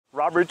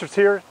Rob Richards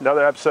here,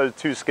 another episode of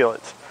Two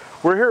Skillets.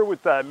 We're here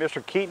with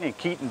Mr. Keeton and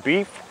Keeton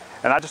Beef,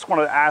 and I just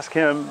wanted to ask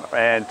him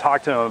and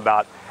talk to him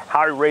about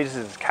how he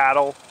raises his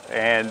cattle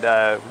and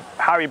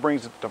how he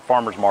brings it to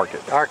farmers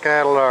market. Our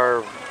cattle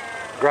are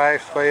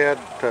grass-fed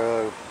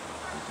to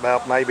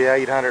about maybe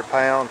 800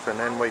 pounds, and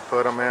then we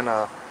put them in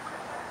a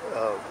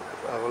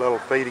little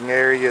feeding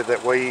area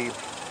that we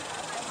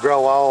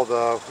grow all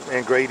the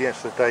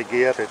ingredients that they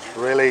get. It's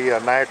really a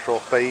natural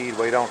feed.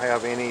 We don't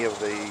have any of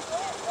the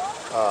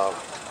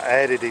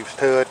additives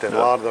to it that a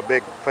lot of the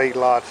big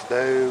feedlots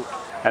do.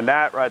 And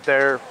that right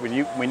there,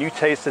 when you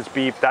taste this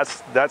beef,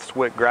 that's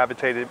what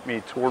gravitated me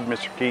toward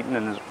Mr. Keeton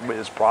and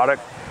his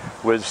product,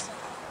 was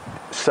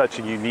such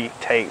a unique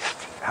taste.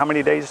 How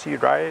many days do you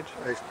dry age?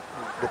 It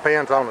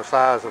depends on the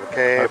size of the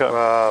calf.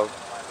 Okay.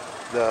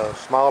 The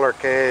smaller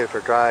calves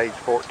are dry aged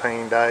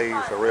 14 days.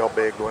 A real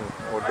big one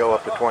would go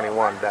up to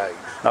 21 days.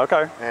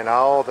 Okay. And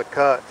all the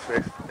cuts,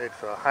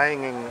 it's a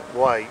hanging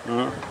weight.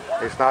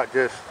 Mm-hmm. It's not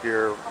just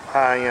your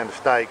high-end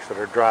steaks that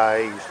are dry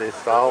aged.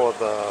 It's all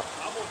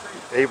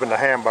of even the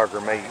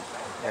hamburger meat.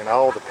 And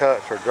all the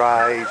cuts are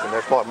dry aged, and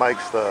that's what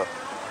makes the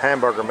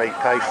hamburger meat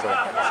taste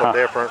so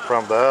different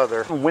from the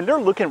other. When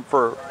they're looking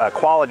for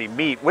quality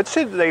meat, what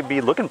should they be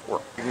looking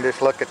for? You can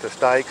just look at the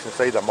steaks and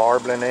see the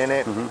marbling in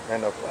it, mm-hmm.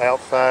 and the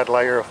outside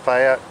layer of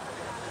fat.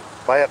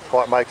 Fat's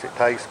what makes it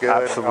taste good.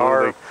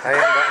 Absolutely.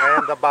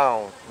 And the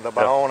bone. The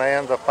bone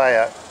and the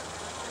fat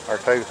are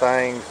two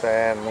things,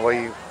 and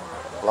a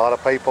lot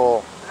of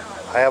people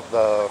have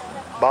the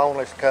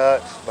boneless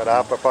cuts, but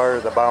I prefer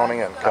the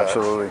bone-in cuts.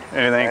 Absolutely.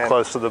 Anything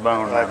close to the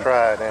bone. That's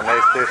right, and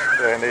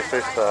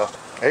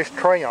it's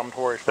trimmed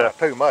where it's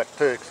not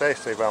too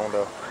excessive on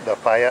the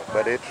fat,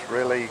 but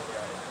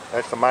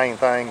that's the main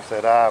things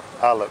that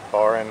I look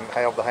for, and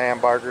have the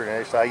hamburger,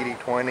 and it's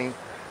 80-20.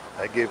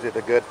 That gives it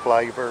a good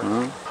flavor.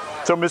 Mm-hmm.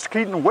 So, Mr.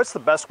 Keeton, what's the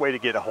best way to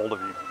get a hold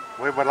of you?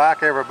 We would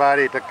like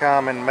everybody to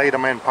come and meet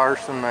them in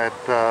person at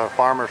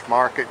Farmers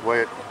Market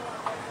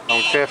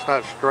on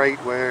Chestnut Street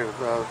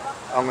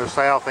on the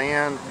south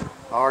end,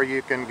 or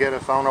you can get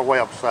us on our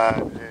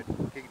website at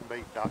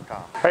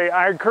KeetonBeef.com. Hey,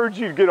 I encourage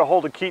you to get a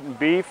hold of Keeton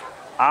Beef.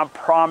 I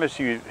promise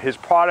you, his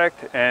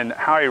product and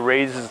how he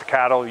raises the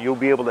cattle, you'll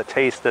be able to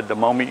taste it the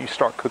moment you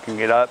start cooking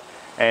it up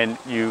and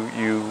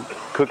you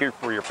cook it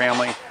for your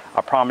family.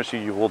 I promise you,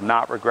 you will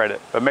not regret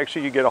it. But make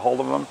sure you get a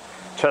hold of them.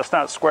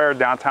 Chestnut Square,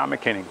 downtown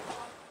McKinney.